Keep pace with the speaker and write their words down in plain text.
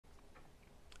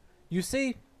You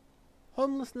see,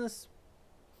 homelessness,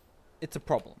 it's a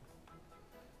problem.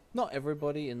 Not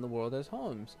everybody in the world has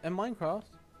homes, and Minecraft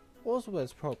also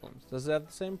has problems. Does it have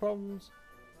the same problems?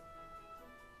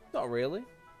 Not really.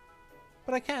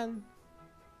 But I can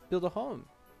build a home,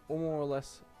 or more or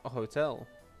less a hotel,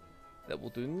 that will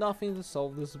do nothing to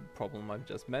solve this problem I've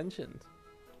just mentioned.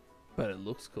 But it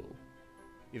looks cool.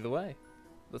 Either way,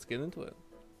 let's get into it.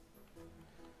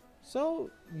 So,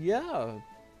 yeah.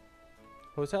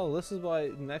 Hotel, this is my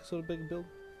next sort of big build.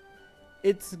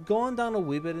 It's gone down a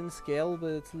wee bit in scale, but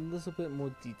it's a little bit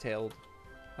more detailed.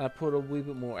 I put a wee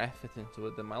bit more effort into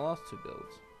it than my last two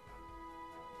builds.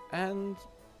 And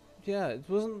yeah, it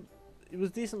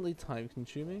was decently time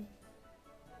consuming.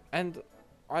 And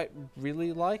I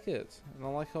really like it. And I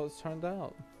like how it's turned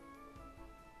out.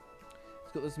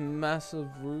 It's got this massive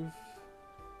roof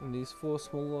and these four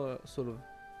smaller sort of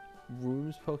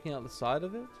rooms poking out the side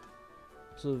of it.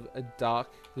 Sort of a dark,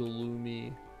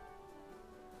 gloomy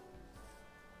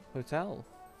hotel.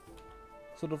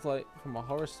 Sort of like from a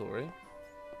horror story.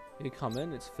 You come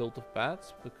in, it's filled with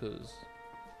bats because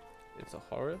it's a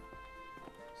horror.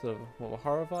 Sort of more of a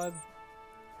horror vibe.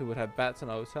 Who would have bats in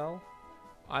a hotel?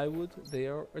 I would. They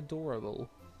are adorable.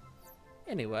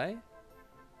 Anyway,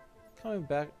 coming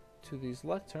back to these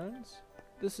lecterns,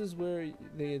 this is where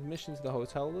the admission to the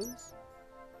hotel is.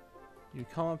 You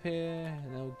come up here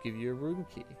and they'll give you a room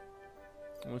key.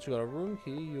 And once you got a room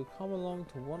key, you'll come along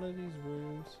to one of these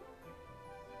rooms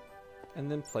and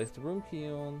then place the room key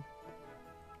on,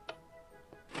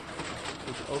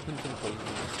 which opens and closes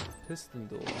this piston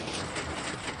door.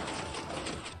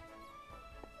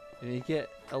 And you get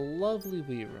a lovely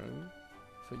wee room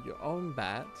for your own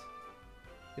bat.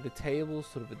 Get a table,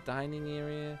 sort of a dining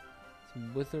area,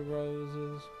 some wither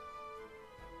roses.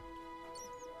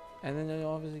 And then you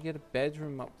obviously get a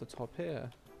bedroom up the top here.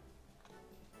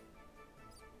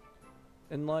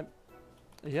 And like,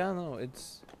 yeah, no,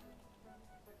 it's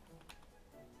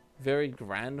very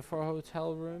grand for a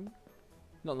hotel room.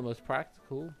 Not the most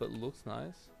practical, but looks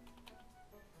nice.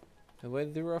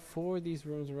 Anyway, there are 4 of these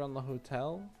rooms around the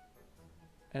hotel.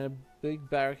 And a big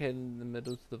barricade in the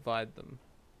middle to divide them.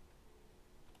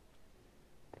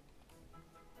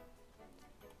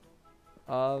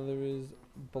 There is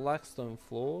blackstone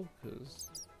floor,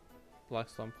 because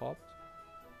blackstone popped.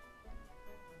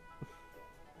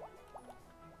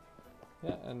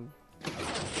 Yeah, and again,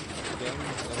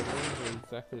 the other rooms are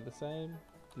exactly the same.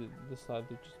 This side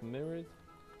they're just mirrored.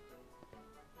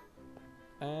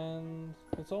 And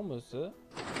that's almost it.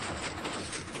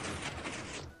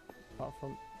 Apart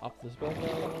from up this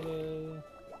elevator,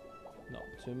 not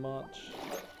too much.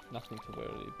 Nothing to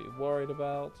really be worried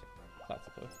about.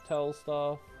 Classic hotel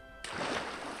stuff.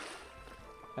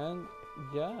 And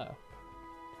yeah,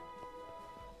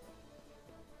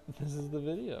 this is the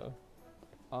video.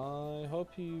 I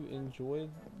hope you enjoyed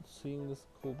seeing this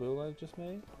cool build I just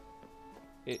made.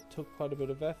 It took quite a bit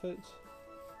of effort,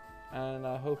 and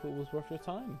I hope it was worth your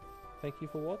time. Thank you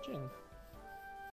for watching.